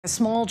A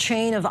small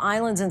chain of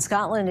islands in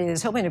Scotland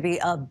is hoping to be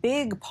a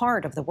big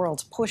part of the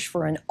world's push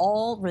for an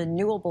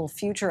all-renewable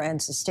future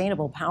and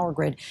sustainable power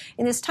grid.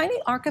 In this tiny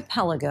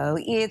archipelago,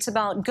 it's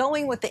about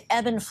going with the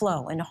ebb and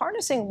flow and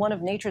harnessing one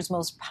of nature's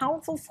most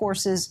powerful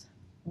forces,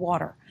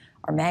 water.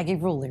 Our Maggie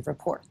Rulli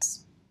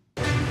reports.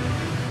 The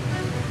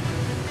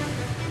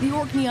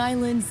Orkney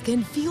Islands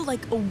can feel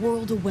like a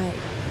world away.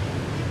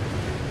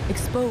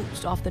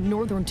 Exposed off the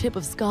northern tip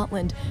of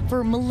Scotland,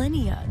 for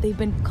millennia they've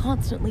been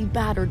constantly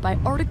battered by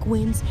Arctic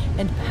winds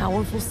and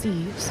powerful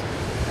seas.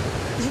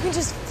 You can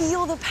just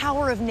feel the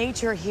power of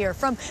nature here,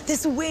 from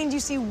this wind you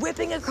see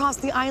whipping across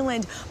the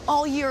island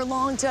all year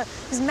long to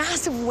these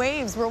massive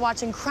waves we're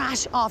watching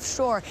crash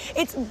offshore.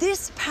 It's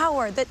this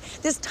power that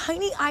this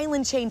tiny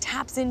island chain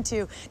taps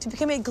into to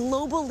become a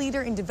global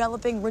leader in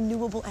developing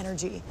renewable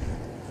energy.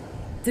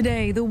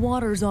 Today, the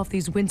waters off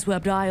these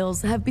windswept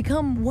isles have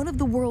become one of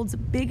the world's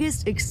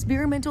biggest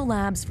experimental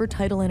labs for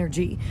tidal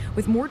energy,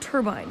 with more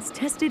turbines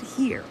tested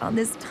here on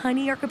this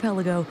tiny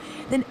archipelago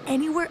than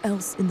anywhere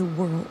else in the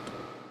world.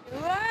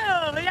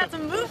 Whoa, we got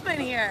some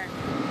movement here.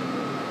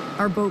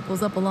 Our boat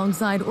pulls up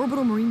alongside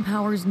Orbital Marine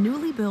Power's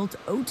newly built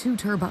O2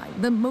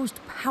 turbine, the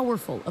most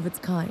powerful of its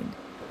kind.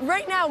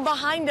 Right now,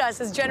 behind us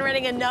is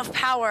generating enough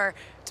power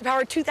to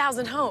power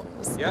 2,000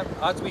 homes. Yep,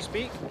 as we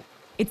speak.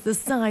 It's the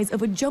size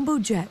of a jumbo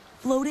jet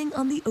floating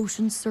on the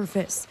ocean's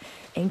surface,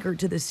 anchored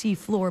to the sea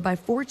floor by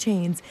 4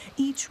 chains,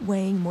 each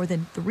weighing more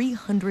than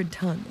 300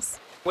 tons.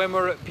 When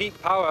we're at peak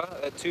power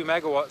at 2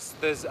 megawatts,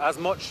 there's as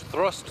much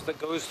thrust that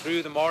goes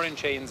through the mooring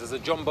chains as a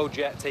jumbo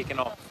jet taking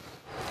off.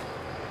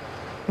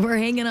 We're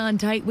hanging on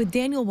tight with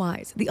Daniel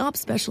Wise, the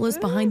ops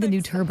specialist behind the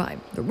new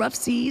turbine. The rough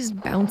seas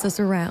bounce us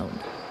around.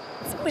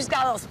 We just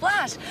got a little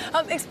splash.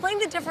 Explain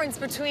the difference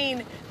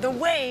between the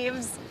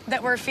waves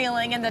that we're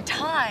feeling and the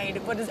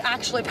tide, what is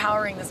actually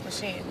powering this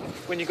machine.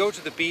 When you go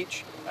to the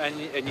beach and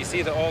you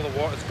see that all the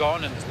water's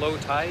gone and it's low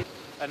tide,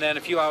 and then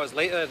a few hours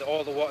later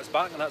all the water's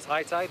back and that's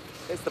high tide,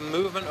 it's the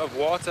movement of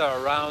water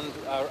around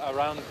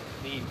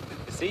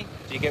the sea.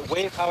 So you get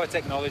wave power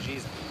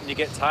technologies and you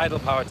get tidal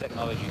power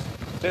technologies.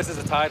 This is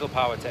a tidal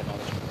power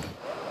technology.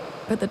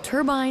 But the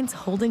turbine's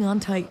holding on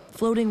tight,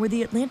 floating where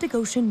the Atlantic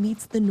Ocean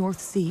meets the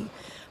North Sea,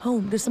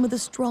 home to some of the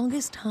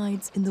strongest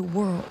tides in the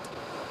world.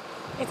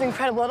 It's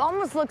incredible. It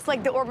almost looks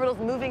like the orbital's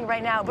moving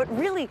right now, but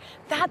really,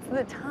 that's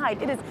the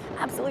tide. It is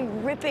absolutely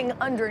ripping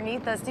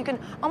underneath us. You can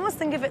almost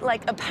think of it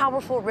like a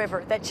powerful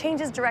river that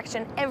changes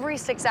direction every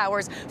 6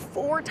 hours,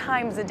 4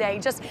 times a day.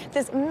 Just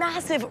this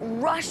massive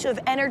rush of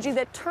energy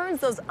that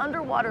turns those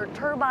underwater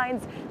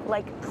turbines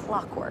like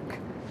clockwork.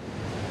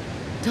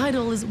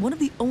 Tidal is one of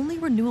the only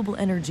renewable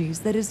energies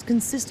that is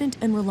consistent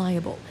and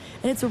reliable,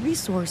 and it's a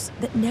resource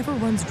that never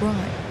runs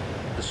dry.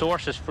 The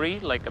source is free,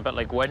 a bit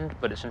like wind,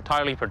 but it's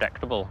entirely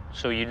predictable,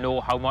 so you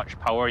know how much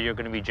power you're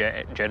going to be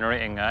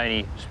generating at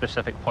any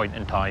specific point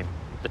in time.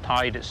 The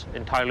tide is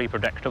entirely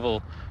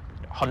predictable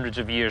hundreds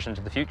of years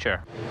into the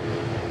future.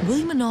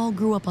 William Manal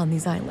grew up on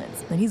these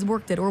islands, and he's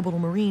worked at Orbital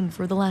Marine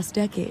for the last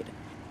decade.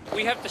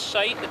 We have the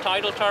site, the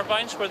tidal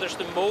turbines, where there's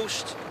the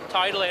most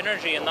tidal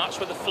energy, and that's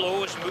where the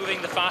flow is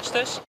moving the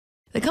fastest.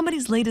 The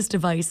company's latest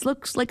device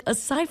looks like a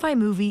sci-fi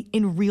movie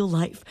in real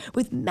life,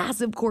 with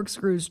massive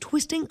corkscrews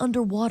twisting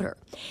underwater.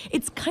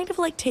 It's kind of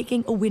like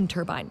taking a wind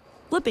turbine,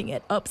 flipping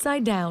it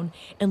upside down,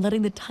 and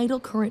letting the tidal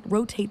current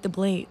rotate the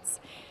blades.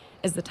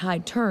 As the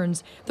tide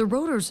turns, the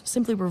rotors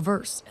simply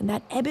reverse, and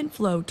that ebb and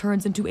flow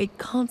turns into a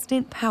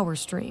constant power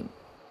stream.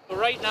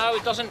 Right now,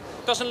 it doesn't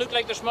look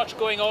like there's much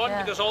going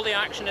on because all the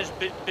action is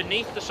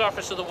beneath the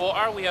surface of the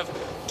water. We have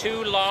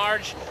 2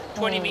 large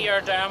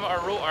 20-meter diameter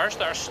rotors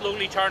that are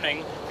slowly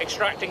turning,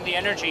 extracting the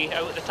energy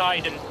out of the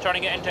tide and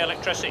turning it into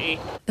electricity.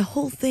 The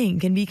whole thing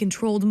can be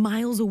controlled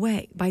miles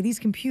away by these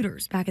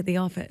computers back at the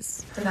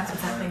office. So that's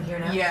what's happening here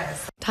now?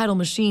 Yes. Tidal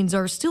machines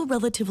are still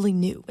relatively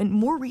new, and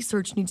more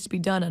research needs to be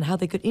done on how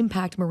they could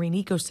impact marine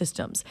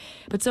ecosystems.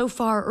 But so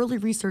far, early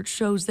research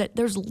shows that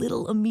there's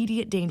little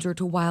immediate danger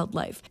to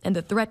wildlife, and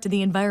the threat to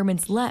the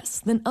environment's less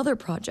than other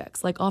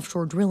projects like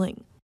offshore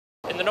drilling.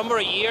 In the number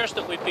of years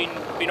that we've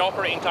been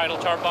operating tidal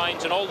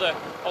turbines and all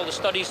the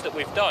studies that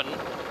we've done,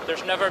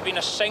 there's never been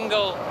a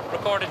single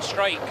recorded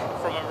strike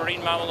from a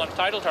marine mammal on a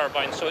tidal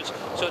turbine. So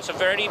it's a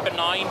very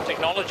benign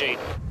technology.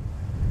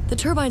 The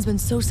turbine's been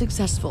so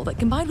successful that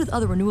combined with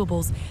other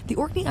renewables, the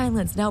Orkney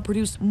Islands now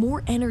produce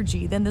more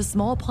energy than the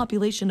small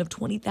population of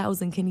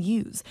 20,000 can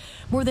use,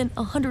 more than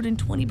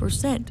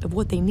 120% of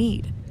what they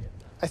need.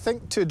 I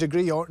think to a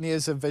degree Orkney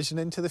is a vision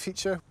into the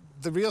future.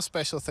 The real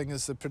special thing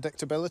is the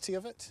predictability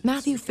of it.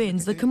 Matthew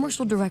Finn's the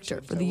commercial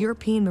director for the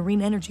European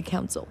Marine Energy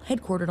Council,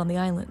 headquartered on the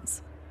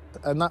islands.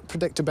 And that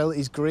predictability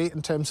is great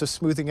in terms of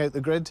smoothing out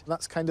the grid.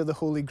 That's kind of the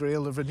holy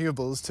grail of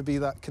renewables, to be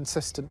that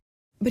consistent.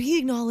 But he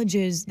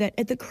acknowledges that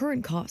at the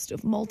current cost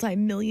of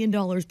multi-million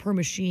dollars per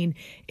machine,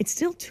 it's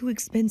still too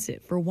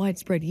expensive for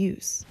widespread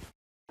use.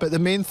 But the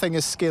main thing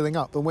is scaling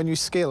up. And when you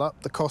scale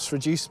up, the costs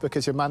reduce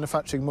because you're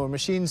manufacturing more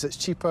machines, it's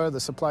cheaper, the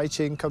supply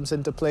chain comes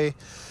into play.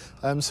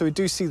 So we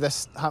do see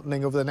this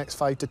happening over the next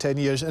 5 to 10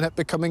 years and it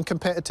becoming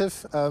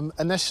competitive,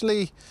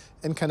 initially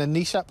in kind of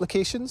niche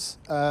applications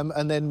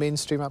and then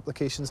mainstream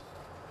applications.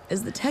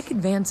 As the tech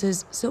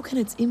advances, so can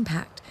its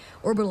impact.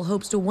 Orbital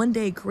hopes to one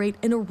day create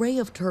an array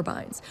of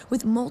turbines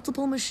with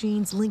multiple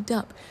machines linked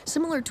up,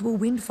 similar to a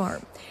wind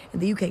farm.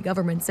 And the UK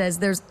government says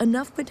there's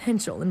enough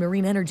potential in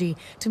marine energy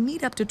to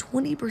meet up to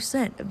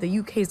 20% of the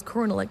UK's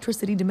current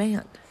electricity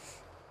demand.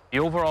 The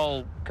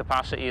overall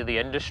capacity of the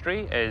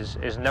industry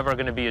is never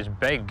going to be as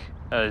big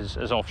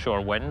as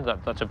offshore wind.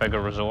 That's a bigger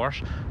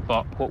resource.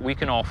 But what we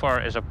can offer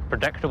is a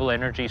predictable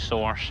energy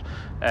source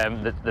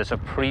that's a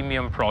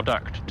premium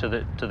product to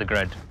the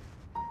grid.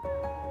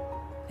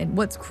 And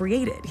what's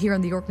created here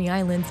on the Orkney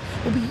Islands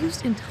will be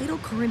used in tidal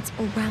currents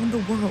around the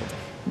world,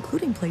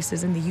 including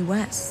places in the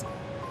U.S.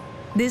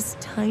 This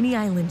tiny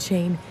island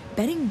chain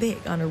betting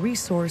big on a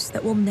resource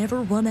that will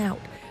never run out,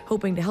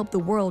 hoping to help the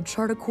world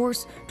chart a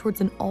course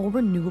towards an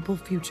all-renewable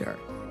future.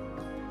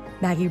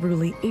 Maggie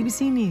Rulli,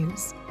 ABC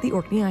News, the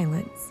Orkney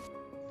Islands.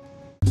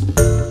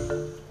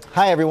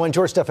 Hi everyone,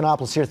 George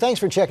Stephanopoulos here. Thanks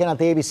for checking out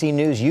the ABC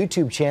News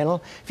YouTube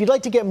channel. If you'd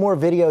like to get more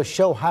videos,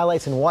 show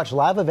highlights, and watch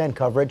live event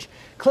coverage,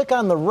 click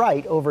on the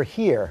right over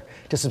here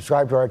to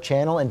subscribe to our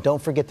channel, and don't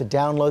forget to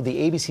download the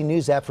ABC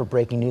News app for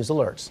breaking news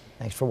alerts.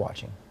 Thanks for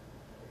watching.